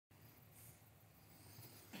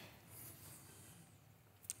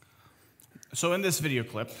So in this video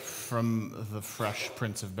clip from The Fresh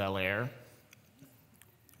Prince of Bel-Air,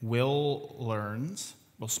 Will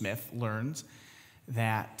Smith learns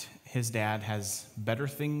that his dad has better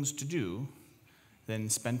things to do than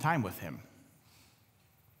spend time with him.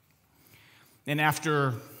 And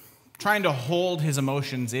after trying to hold his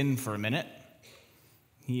emotions in for a minute,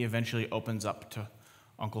 he eventually opens up to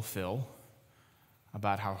Uncle Phil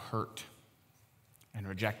about how hurt and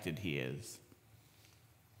rejected he is.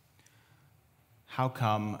 How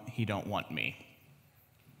come he don't want me?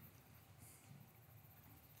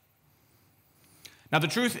 Now, the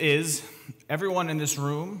truth is, everyone in this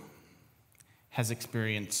room has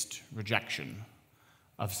experienced rejection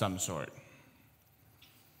of some sort.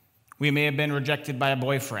 We may have been rejected by a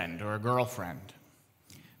boyfriend or a girlfriend.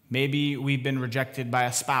 Maybe we've been rejected by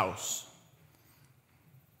a spouse.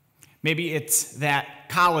 Maybe it's that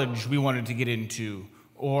college we wanted to get into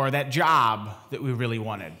or that job that we really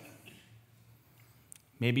wanted.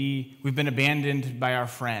 Maybe we've been abandoned by our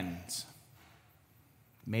friends.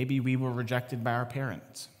 Maybe we were rejected by our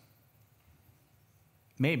parents.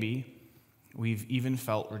 Maybe we've even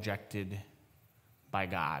felt rejected by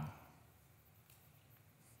God.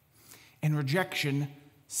 And rejection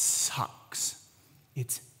sucks.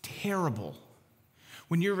 It's terrible.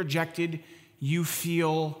 When you're rejected, you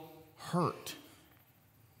feel hurt.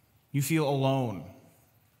 You feel alone,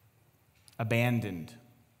 abandoned.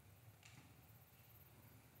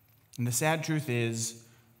 And the sad truth is,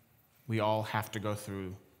 we all have to go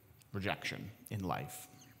through rejection in life.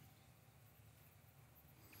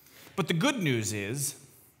 But the good news is,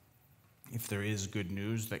 if there is good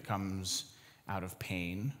news that comes out of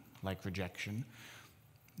pain, like rejection,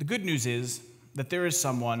 the good news is that there is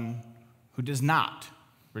someone who does not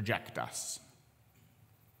reject us,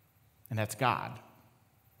 and that's God.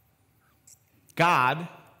 God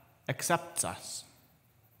accepts us.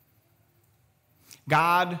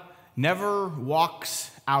 God never walks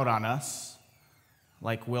out on us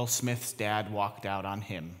like Will Smith's dad walked out on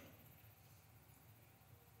him.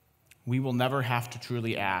 We will never have to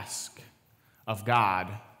truly ask of God,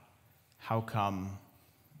 how come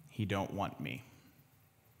he don't want me?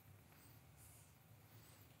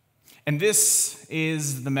 And this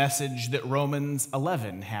is the message that Romans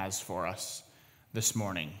 11 has for us this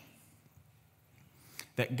morning.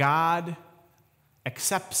 That God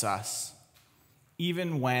accepts us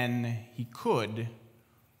even when he could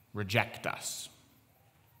reject us.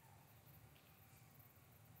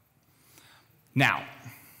 Now,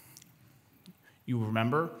 you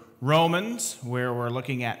remember Romans, where we're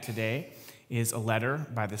looking at today, is a letter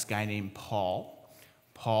by this guy named Paul.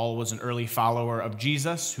 Paul was an early follower of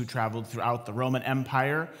Jesus who traveled throughout the Roman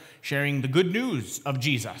Empire, sharing the good news of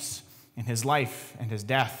Jesus and his life and his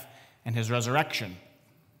death and his resurrection.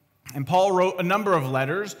 And Paul wrote a number of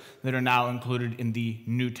letters that are now included in the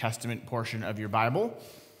New Testament portion of your Bible.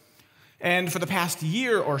 And for the past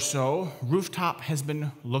year or so, Rooftop has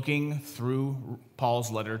been looking through Paul's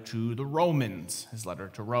letter to the Romans, his letter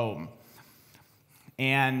to Rome.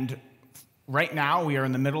 And right now, we are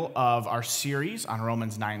in the middle of our series on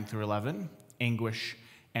Romans 9 through 11, Anguish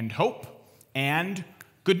and Hope. And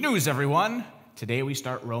good news, everyone. Today we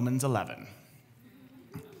start Romans 11.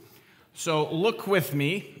 So look with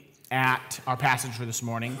me at our passage for this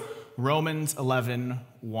morning, Romans 11,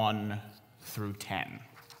 1 through 10.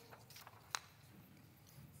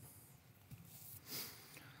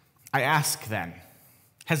 I ask then,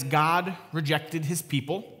 has God rejected his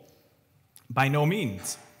people? By no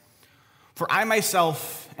means. For I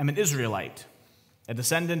myself am an Israelite, a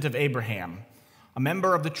descendant of Abraham, a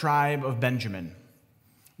member of the tribe of Benjamin.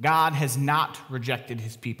 God has not rejected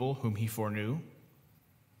his people whom he foreknew.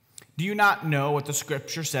 Do you not know what the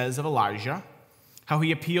scripture says of Elijah, how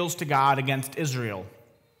he appeals to God against Israel?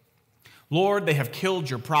 Lord, they have killed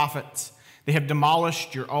your prophets, they have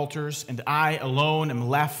demolished your altars, and I alone am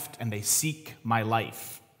left, and they seek my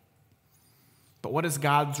life. But what is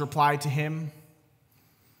God's reply to him?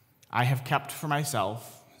 I have kept for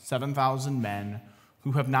myself 7,000 men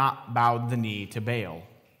who have not bowed the knee to Baal.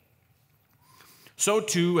 So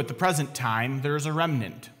too, at the present time, there is a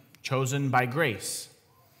remnant chosen by grace.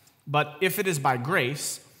 But if it is by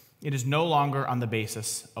grace, it is no longer on the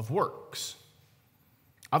basis of works.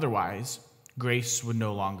 Otherwise, grace would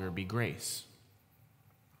no longer be grace.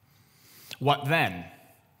 What then?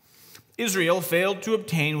 Israel failed to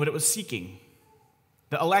obtain what it was seeking.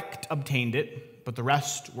 The elect obtained it, but the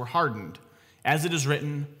rest were hardened. As it is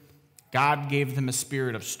written, God gave them a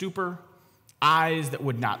spirit of stupor, eyes that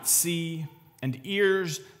would not see, and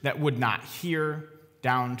ears that would not hear,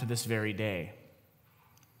 down to this very day.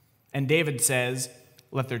 And David says,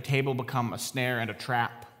 let their table become a snare and a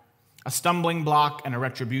trap, a stumbling block and a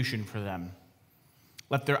retribution for them.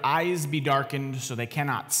 Let their eyes be darkened so they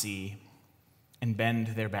cannot see, and bend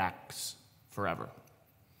their backs forever.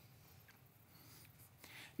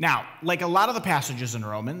 Now, like a lot of the passages in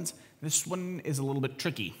Romans, this one is a little bit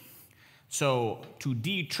tricky. So to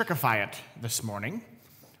de-trickify it this morning,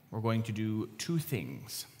 we're going to do two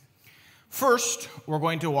things. First, we're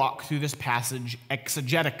going to walk through this passage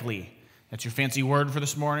exegetically. That's your fancy word for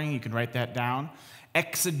this morning. You can write that down.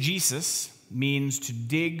 Exegesis means to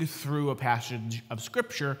dig through a passage of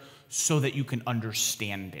Scripture so that you can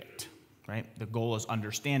understand it, right? The goal is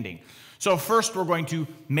understanding. So first, we're going to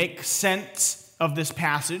make sense of this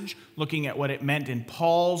passage, looking at what it meant in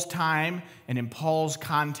Paul's time and in Paul's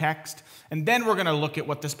context. And then we're going to look at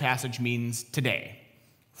what this passage means today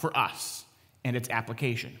for us and its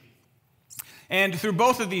application. And through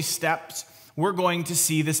both of these steps, we're going to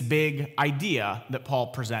see this big idea that Paul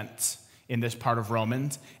presents in this part of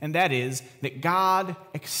Romans, and that is that God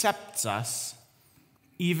accepts us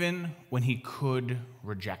even when he could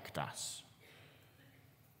reject us.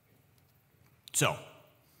 So,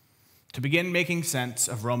 to begin making sense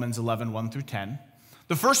of Romans 11, 1 through 10,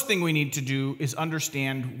 the first thing we need to do is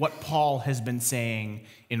understand what Paul has been saying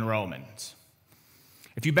in Romans.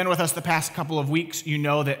 If you've been with us the past couple of weeks, you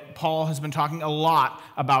know that Paul has been talking a lot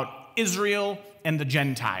about Israel and the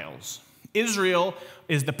Gentiles. Israel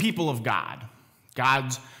is the people of God,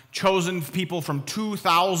 God's chosen people from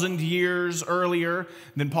 2,000 years earlier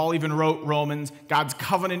than Paul even wrote Romans, God's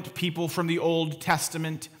covenant people from the Old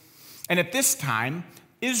Testament. And at this time,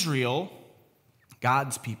 Israel,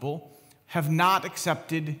 God's people, have not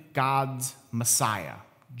accepted God's Messiah,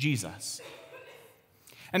 Jesus.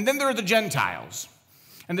 And then there are the Gentiles.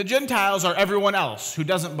 And the Gentiles are everyone else who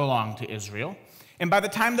doesn't belong to Israel. And by the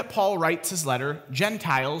time that Paul writes his letter,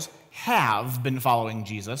 Gentiles have been following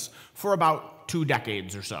Jesus for about 2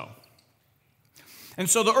 decades or so. And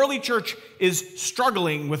so the early church is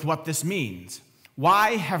struggling with what this means.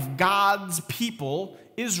 Why have God's people,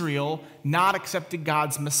 Israel, not accepted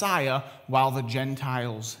God's Messiah while the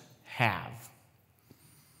Gentiles have?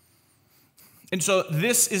 And so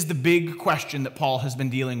this is the big question that Paul has been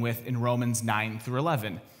dealing with in Romans 9 through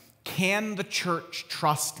 11. Can the church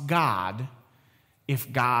trust God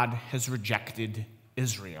if God has rejected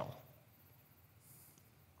Israel?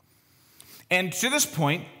 And to this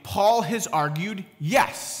point, Paul has argued,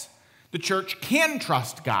 yes, the church can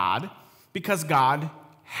trust God because God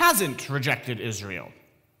hasn't rejected Israel.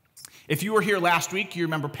 If you were here last week, you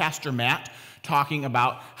remember Pastor Matt talking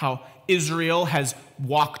about how Israel has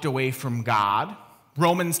walked away from God.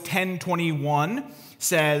 Romans 10:21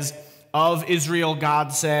 says, of Israel,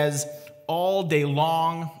 God says, all day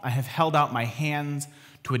long I have held out my hands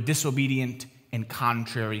to a disobedient and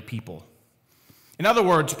contrary people. In other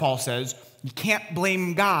words, Paul says, you can't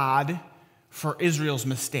blame God for Israel's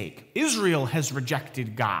mistake. Israel has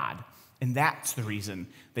rejected God, and that's the reason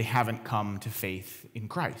they haven't come to faith in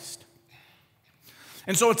Christ.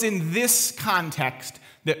 And so it's in this context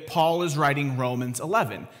that Paul is writing Romans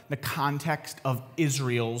 11, the context of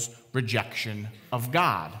Israel's rejection of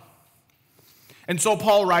God. And so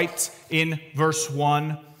Paul writes in verse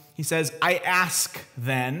 1, he says, I ask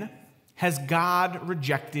then, has God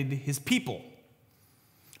rejected his people?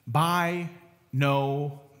 By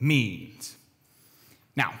no means.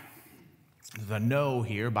 Now, the no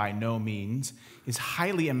here, by no means, is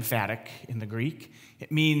highly emphatic in the Greek.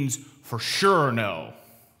 It means for sure no.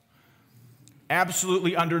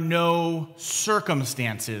 Absolutely under no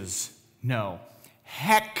circumstances, no.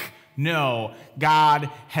 Heck no, God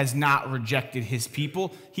has not rejected his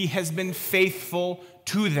people. He has been faithful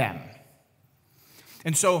to them.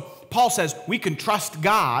 And so Paul says we can trust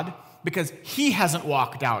God because he hasn't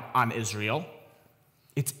walked out on Israel.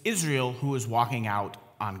 It's Israel who is walking out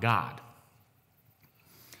on God.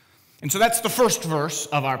 And so that's the first verse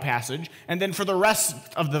of our passage. And then for the rest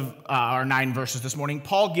of our 9 verses this morning,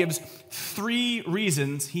 Paul gives 3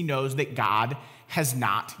 reasons he knows that God has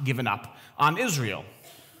not given up on Israel.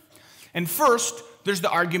 And first, there's the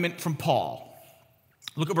argument from Paul.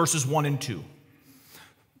 Look at verses 1 and 2.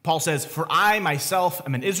 Paul says, for I myself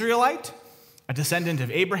am an Israelite, a descendant of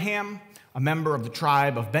Abraham, a member of the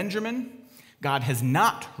tribe of Benjamin. God has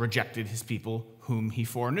not rejected his people whom he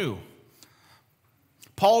foreknew.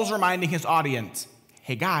 Paul's reminding his audience,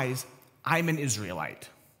 hey guys, I'm an Israelite.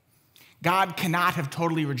 God cannot have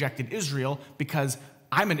totally rejected Israel because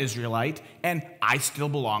I'm an Israelite and I still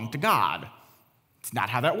belong to God. It's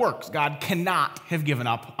not how that works. God cannot have given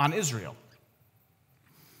up on Israel.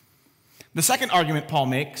 The second argument Paul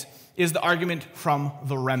makes is the argument from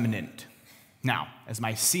the remnant. Now, as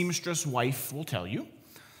my seamstress wife will tell you,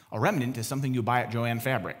 a remnant is something you buy at Joann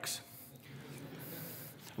Fabrics.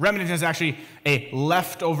 Remnant is actually a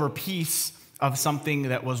leftover piece of something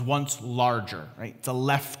that was once larger, right? It's a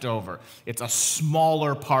leftover. It's a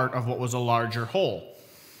smaller part of what was a larger whole.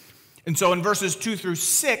 And so in verses 2 through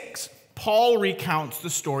 6, Paul recounts the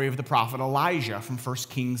story of the prophet Elijah from 1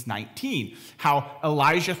 Kings 19, how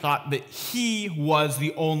Elijah thought that he was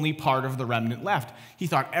the only part of the remnant left. He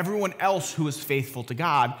thought everyone else who was faithful to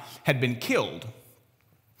God had been killed.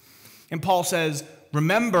 And Paul says,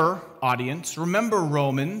 remember, audience, remember,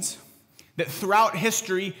 Romans, that throughout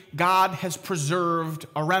history, God has preserved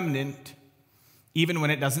a remnant, even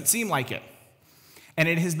when it doesn't seem like it. And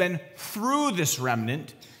it has been through this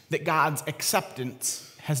remnant that God's acceptance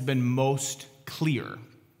has been most clear.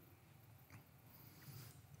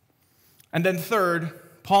 And then third,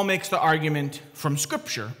 Paul makes the argument from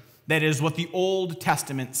Scripture, that is what the Old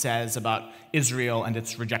Testament says about Israel and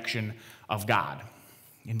its rejection of God.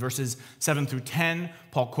 In verses 7 through 10,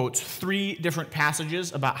 Paul quotes 3 different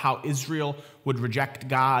passages about how Israel would reject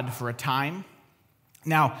God for a time.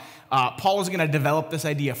 Now, Paul is going to develop this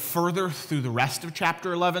idea further through the rest of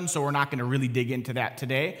chapter 11, so we're not going to really dig into that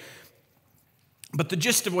today. But the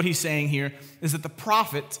gist of what he's saying here is that the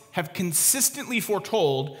prophets have consistently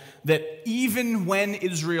foretold that even when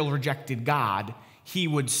Israel rejected God, he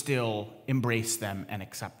would still embrace them and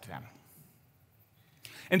accept them.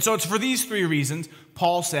 And so it's for these 3 reasons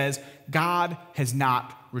Paul says God has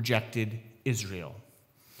not rejected Israel.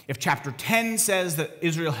 If chapter 10 says that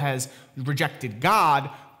Israel has rejected God,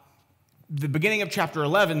 the beginning of chapter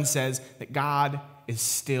 11 says that God is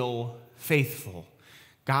still faithful.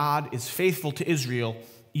 God is faithful to Israel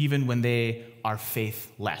even when they are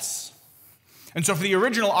faithless. And so for the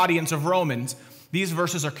original audience of Romans, these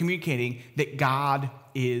verses are communicating that God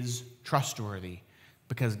is trustworthy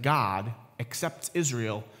because God accepts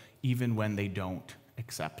Israel even when they don't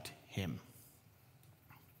accept him.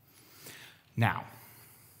 Now,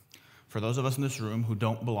 for those of us in this room who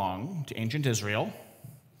don't belong to ancient Israel,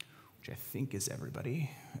 which I think is everybody,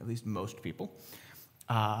 at least most people,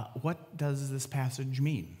 what does this passage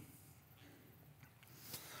mean?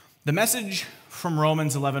 The message from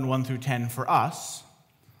Romans 11, 1 through 10 for us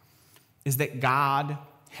is that God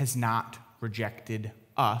has not rejected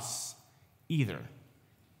us either.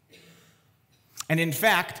 And in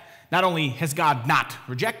fact, not only has God not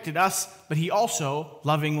rejected us, but he also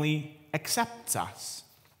lovingly accepts us.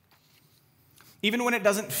 Even when it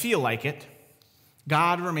doesn't feel like it,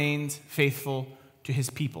 God remains faithful to his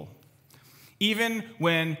people. Even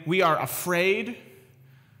when we are afraid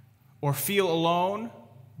or feel alone,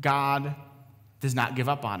 God does not give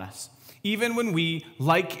up on us. Even when we,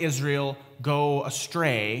 like Israel, go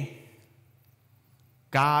astray,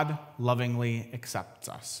 God lovingly accepts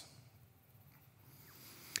us.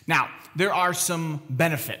 Now, there are some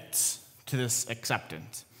benefits to this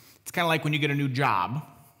acceptance. It's kind of like when you get a new job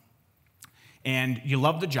and you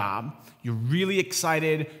love the job, you're really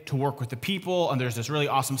excited to work with the people, and there's this really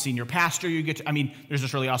awesome senior pastor there's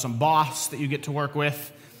this really awesome boss that you get to work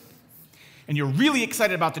with, and you're really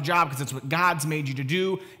excited about the job because it's what God's made you to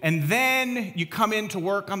do, and then you come in to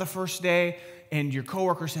work on the first day, and your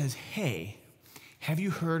coworker says, hey, have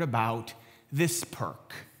you heard about this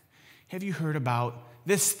perk? Have you heard about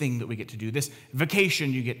this thing that we get to do, this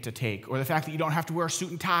vacation you get to take, or the fact that you don't have to wear a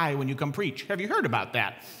suit and tie when you come preach? Have you heard about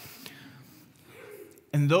that?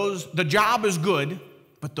 And the job is good,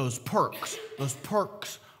 but those perks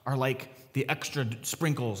are like the extra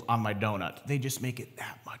sprinkles on my donut. They just make it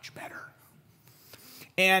that much better.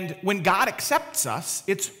 And when God accepts us,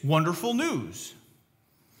 it's wonderful news.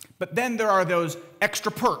 But then there are those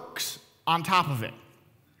extra perks on top of it.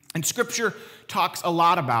 And Scripture talks a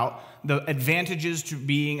lot about the advantages to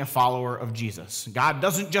being a follower of Jesus. God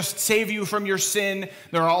doesn't just save you from your sin,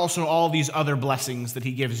 there are also all these other blessings that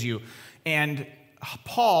he gives you. And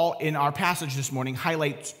Paul, in our passage this morning,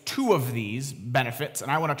 highlights 2 of these benefits,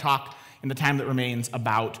 and I want to talk in the time that remains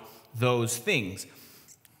about those things.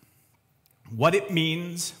 What it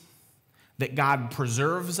means that God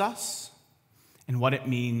preserves us, and what it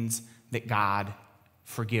means that God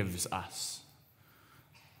forgives us.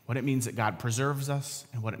 What it means that God preserves us,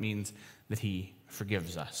 and what it means that he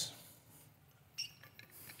forgives us.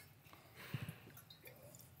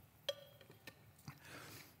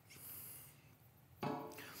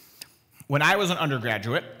 When I was an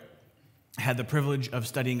undergraduate, I had the privilege of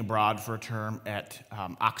studying abroad for a term at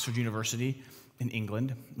Oxford University in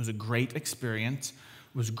England. It was a great experience.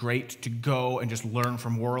 It was great to go and just learn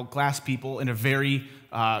from world-class people in a very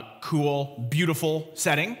cool, beautiful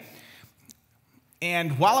setting.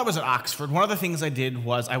 And while I was at Oxford, one of the things I did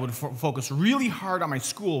was I would focus really hard on my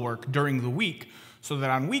schoolwork during the week so that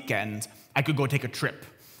on weekends I could go take a trip.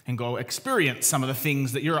 and go experience some of the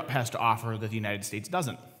things that Europe has to offer that the United States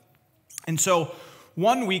doesn't. And so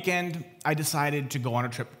one weekend, I decided to go on a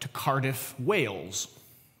trip to Cardiff, Wales,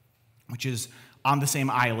 which is on the same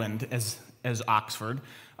island as Oxford,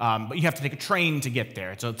 but you have to take a train to get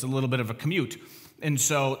there, so it's a little bit of a commute. And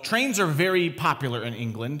so trains are very popular in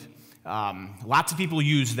England. Lots of people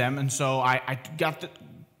use them, and so I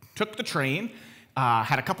took the train,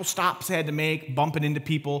 had a couple stops I had to make, bumping into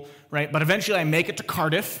people, right? But eventually I make it to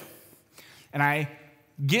Cardiff, and I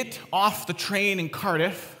get off the train in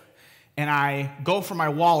Cardiff, and I go for my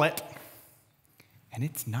wallet, and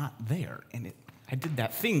it's not there. And I did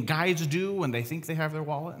that thing guys do when they think they have their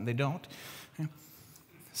wallet and they don't.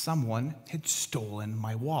 Someone had stolen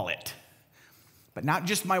my wallet. But not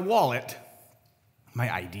just my wallet,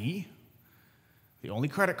 my ID, the only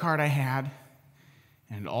credit card I had,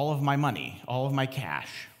 and all of my money, all of my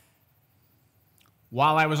cash,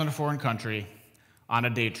 while I was in a foreign country on a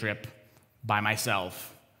day trip by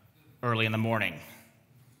myself early in the morning.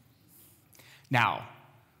 Now,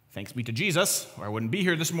 thanks be to Jesus, or I wouldn't be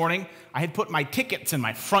here this morning, I had put my tickets in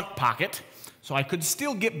my front pocket so I could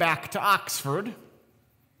still get back to Oxford.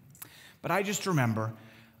 But I just remember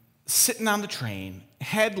sitting on the train,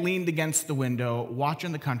 head leaned against the window,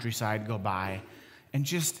 watching the countryside go by, and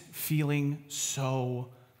just feeling so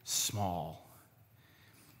small,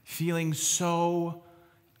 feeling so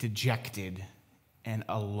dejected and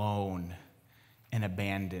alone and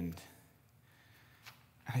abandoned.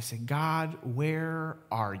 And I said, God, where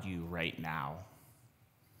are you right now?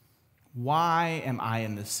 Why am I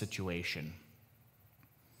in this situation?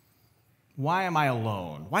 Why am I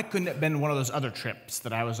alone? Why couldn't it have been one of those other trips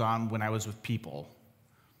that I was on when I was with people?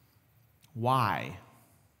 Why?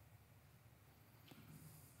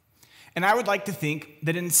 And I would like to think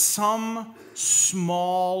that in some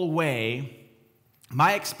small way,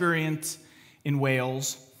 my experience in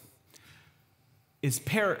Wales is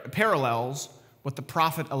parallels what the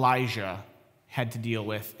prophet Elijah had to deal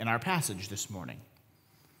with in our passage this morning.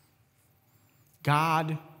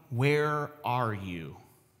 God, where are you?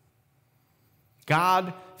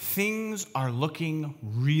 God, things are looking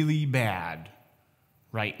really bad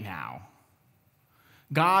right now.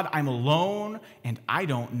 God, I'm alone and I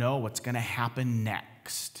don't know what's going to happen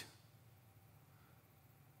next.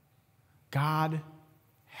 God,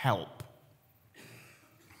 help.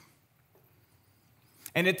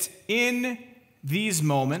 And it's in these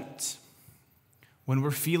moments when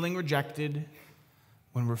we're feeling rejected,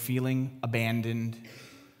 when we're feeling abandoned,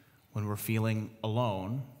 when we're feeling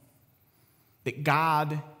alone, that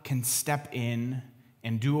God can step in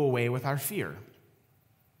and do away with our fear.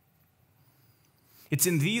 It's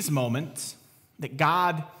in these moments that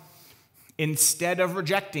God, instead of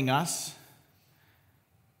rejecting us,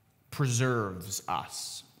 preserves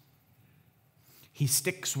us. He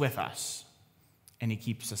sticks with us, and he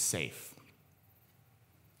keeps us safe.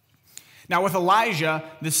 Now, with Elijah,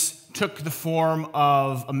 this took the form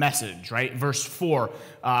of a message, right? Verse 4,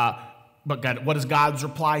 but God, what is God's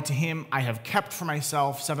reply to him? I have kept for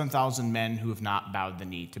myself 7,000 men who have not bowed the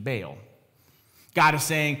knee to Baal. God is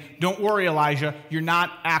saying, don't worry, Elijah, you're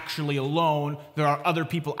not actually alone. There are other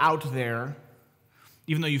people out there.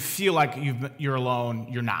 Even though you feel like you're alone,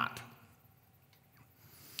 you're not.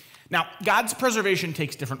 Now, God's preservation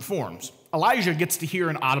takes different forms. Elijah gets to hear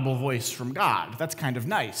an audible voice from God. That's kind of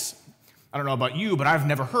nice. I don't know about you, but I've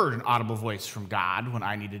never heard an audible voice from God when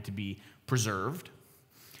I needed to be preserved.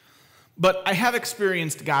 But I have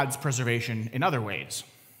experienced God's preservation in other ways.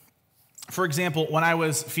 For example, when I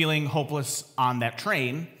was feeling hopeless on that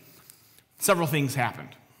train, several things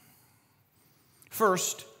happened.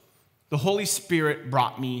 First, the Holy Spirit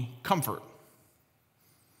brought me comfort.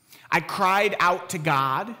 I cried out to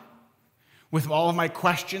God with all of my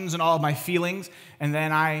questions and all of my feelings, and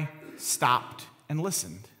then I stopped and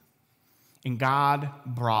listened. And God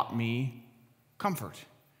brought me comfort.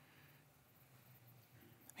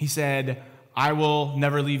 He said, I will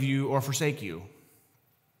never leave you or forsake you.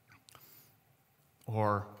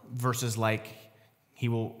 Or verses like,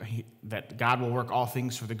 that God will work all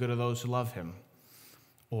things for the good of those who love him.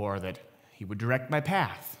 Or that he would direct my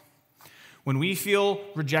path. When we feel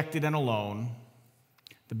rejected and alone,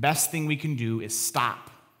 the best thing we can do is stop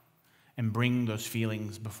and bring those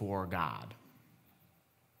feelings before God.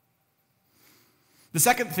 The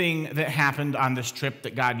second thing that happened on this trip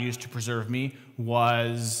that God used to preserve me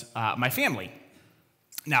was my family.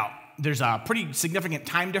 Now, there's a pretty significant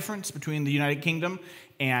time difference between the United Kingdom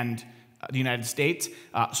and the United States.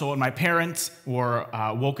 So when my parents were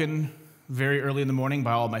woken very early in the morning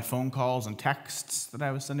by all my phone calls and texts that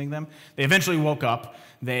I was sending them, they eventually woke up,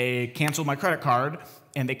 they canceled my credit card,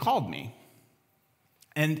 and they called me.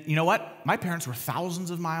 And you know what? My parents were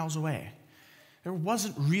thousands of miles away. There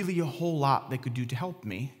wasn't really a whole lot they could do to help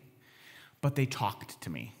me, but they talked to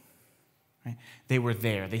me. Right? They were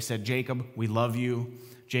there. They said, Jacob, we love you.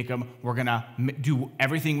 Jacob, we're going to do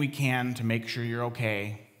everything we can to make sure you're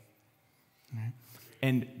okay. Right?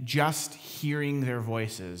 And just hearing their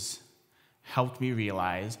voices helped me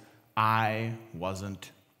realize I wasn't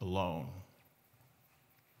alone.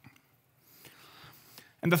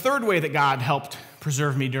 And the third way that God helped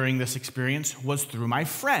preserve me during this experience was through my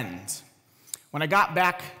friends. When I got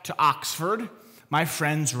back to Oxford, my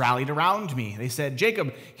friends rallied around me. They said,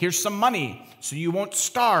 Jacob, here's some money so you won't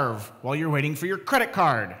starve while you're waiting for your credit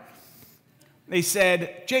card. They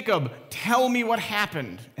said, Jacob, tell me what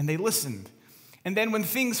happened. And they listened. And then when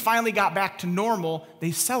things finally got back to normal,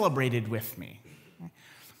 they celebrated with me.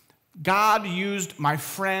 God used my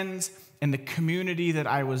friends and the community that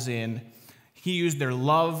I was in. He used their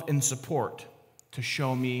love and support to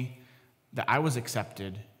show me that I was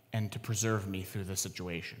accepted and to preserve me through the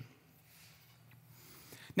situation.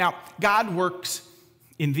 Now, God works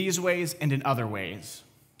in these ways and in other ways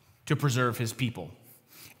to preserve his people.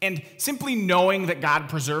 And simply knowing that God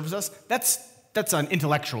preserves us, that's an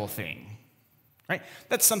intellectual thing, right?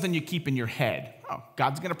 That's something you keep in your head. Oh,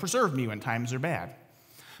 God's going to preserve me when times are bad.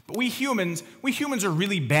 But we humans are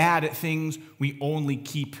really bad at things we only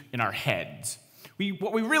keep in our heads.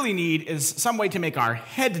 What we really need is some way to make our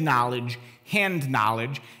head knowledge hand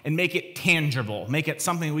knowledge and make it tangible, make it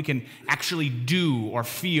something we can actually do or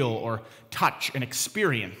feel or touch and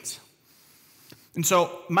experience. And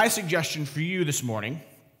so my suggestion for you this morning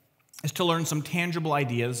is to learn some tangible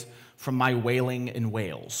ideas from my wailing in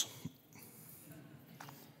Wales.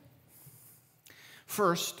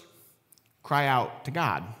 First, cry out to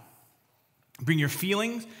God. Bring your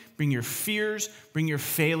feelings, bring your fears, bring your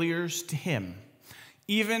failures to him.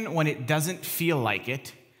 Even when it doesn't feel like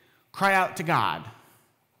it, cry out to God.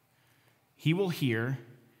 He will hear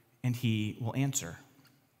and he will answer.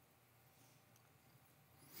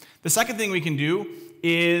 The second thing we can do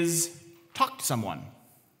is talk to someone.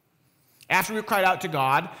 After we've cried out to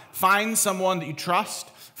God, find someone that you trust,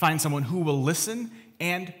 find someone who will listen,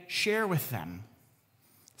 and share with them.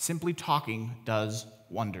 Simply talking does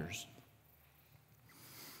wonders.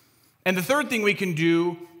 And the third thing we can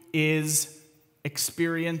do is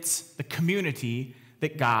experience the community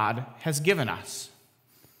that God has given us.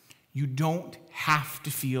 You don't have to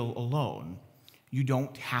feel alone. You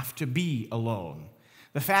don't have to be alone.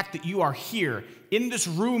 The fact that you are here in this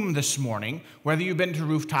room this morning, whether you've been to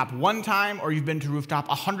Rooftop one time or you've been to Rooftop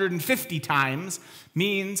 150 times,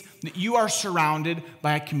 means that you are surrounded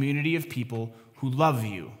by a community of people who love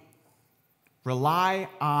you. Rely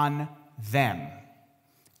on them.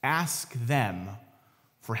 Ask them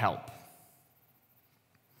for help.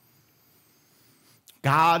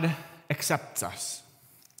 God accepts us.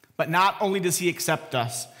 But not only does he accept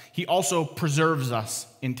us, he also preserves us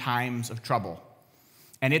in times of trouble.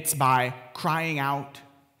 And it's by crying out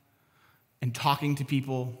and talking to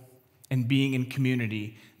people and being in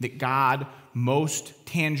community that God most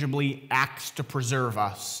tangibly acts to preserve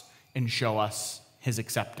us and show us his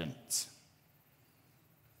acceptance.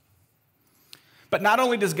 But not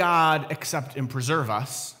only does God accept and preserve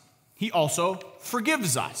us, he also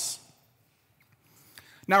forgives us.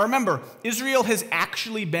 Now remember, Israel has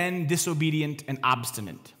actually been disobedient and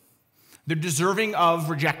obstinate. They're deserving of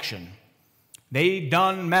rejection. They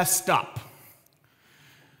done messed up.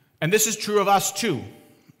 And this is true of us too.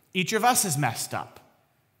 Each of us has messed up.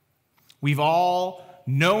 We've all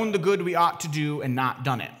known the good we ought to do and not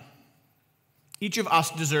done it. Each of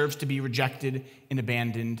us deserves to be rejected and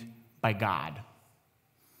abandoned by God.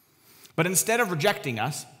 But instead of rejecting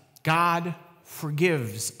us, God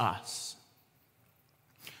forgives us.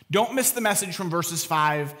 Don't miss the message from verses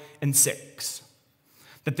 5 and 6,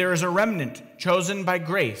 that there is a remnant chosen by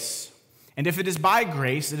grace, and if it is by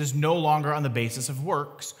grace, it is no longer on the basis of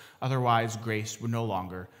works, otherwise grace would no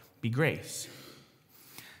longer be grace.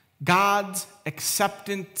 God's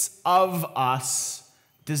acceptance of us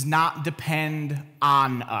does not depend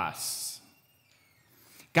on us.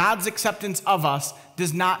 God's acceptance of us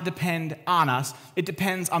does not depend on us. It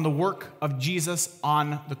depends on the work of Jesus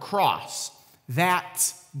on the cross.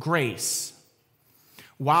 That's grace.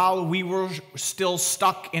 While we were still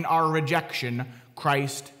stuck in our rejection,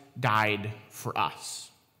 Christ died for us.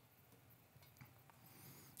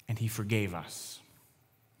 And he forgave us.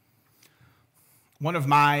 One of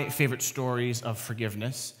my favorite stories of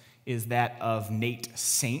forgiveness is that of Nate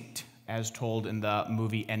Saint, as told in the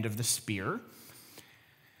movie End of the Spear.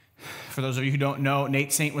 For those of you who don't know,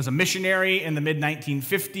 Nate Saint was a missionary in the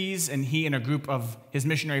mid-1950s, and he and a group of his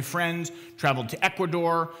missionary friends traveled to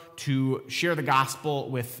Ecuador to share the gospel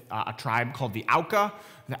with a tribe called the Auca.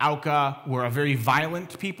 The Auca were a very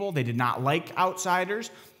violent people. They did not like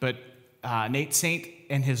outsiders, but Nate Saint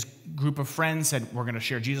and his group of friends said, we're going to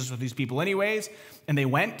share Jesus with these people anyways, and they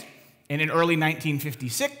went. And in early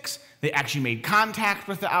 1956, they actually made contact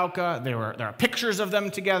with the Auca. There are pictures of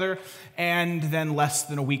them together. And then less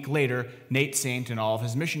than a week later, Nate Saint and all of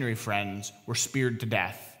his missionary friends were speared to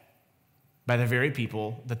death by the very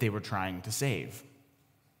people that they were trying to save.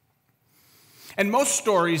 And most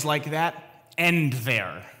stories like that end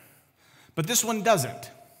there. But this one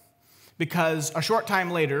doesn't. Because a short time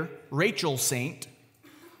later, Rachel Saint,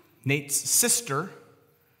 Nate's sister,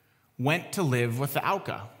 went to live with the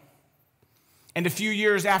Auca. And a few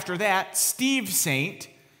years after that, Steve Saint,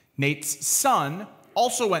 Nate's son,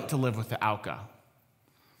 also went to live with the Auca.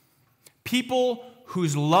 People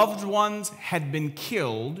whose loved ones had been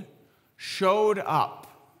killed showed up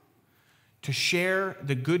to share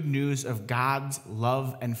the good news of God's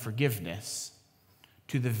love and forgiveness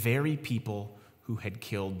to the very people who had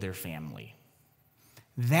killed their family.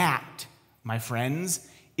 That, my friends,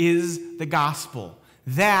 is the gospel.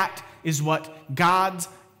 That is what God's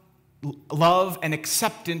love and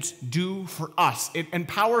acceptance do for us. It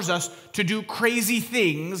empowers us to do crazy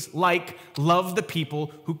things like love the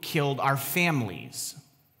people who killed our families.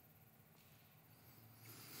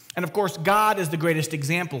 And of course, God is the greatest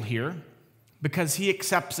example here because he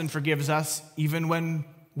accepts and forgives us even when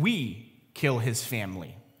we kill his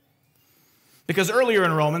family. Because earlier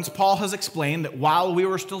in Romans, Paul has explained that while we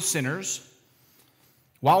were still sinners,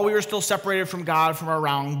 while we were still separated from God from our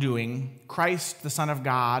wrongdoing, Christ, the Son of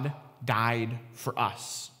God, died for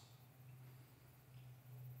us.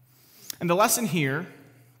 And the lesson here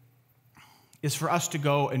is for us to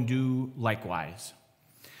go and do likewise.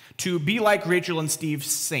 To be like Rachel and Steve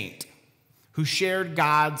Saint, who shared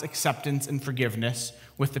God's acceptance and forgiveness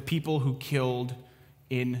with the people who killed,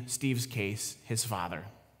 in Steve's case, his father.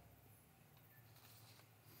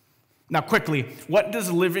 Now quickly, what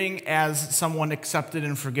does living as someone accepted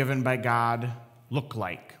and forgiven by God look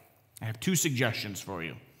like? I have two suggestions for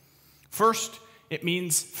you. First, it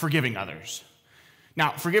means forgiving others.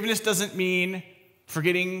 Now, forgiveness doesn't mean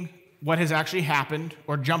forgetting what has actually happened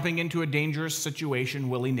or jumping into a dangerous situation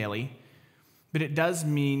willy-nilly, but it does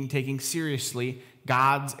mean taking seriously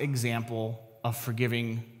God's example of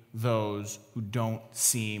forgiving those who don't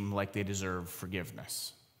seem like they deserve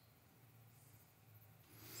forgiveness.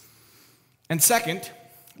 And second,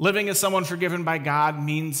 living as someone forgiven by God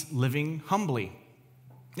means living humbly.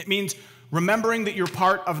 It means remembering that you're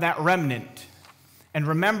part of that remnant and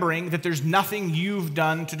remembering that there's nothing you've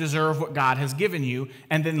done to deserve what God has given you,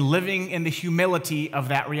 and then living in the humility of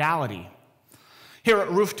that reality. Here at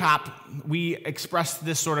Rooftop, we express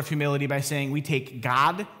this sort of humility by saying we take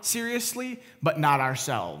God seriously, but not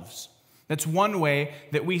ourselves. That's one way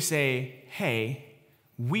that we say, hey,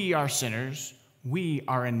 we are sinners. We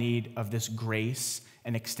are in need of this grace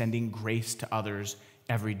and extending grace to others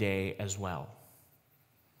every day as well.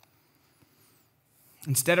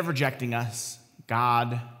 Instead of rejecting us,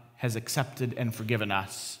 God has accepted and forgiven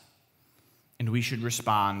us, and we should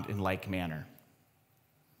respond in like manner.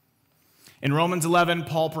 In Romans 11,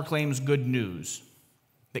 Paul proclaims good news,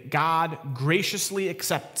 that God graciously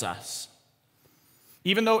accepts us.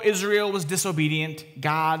 Even though Israel was disobedient,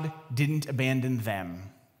 God didn't abandon them.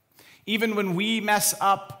 Even when we mess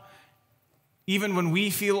up, even when we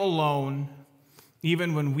feel alone,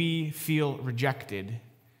 even when we feel rejected,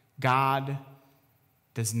 God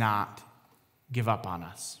does not give up on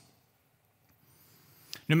us.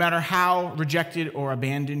 No matter how rejected or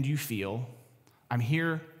abandoned you feel, I'm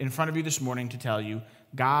here in front of you this morning to tell you,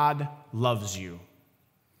 God loves you.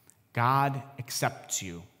 God accepts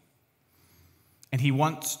you. And he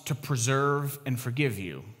wants to preserve and forgive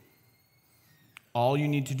you. All you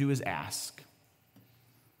need to do is ask.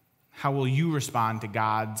 How will you respond to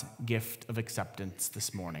God's gift of acceptance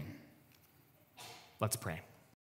this morning? Let's pray.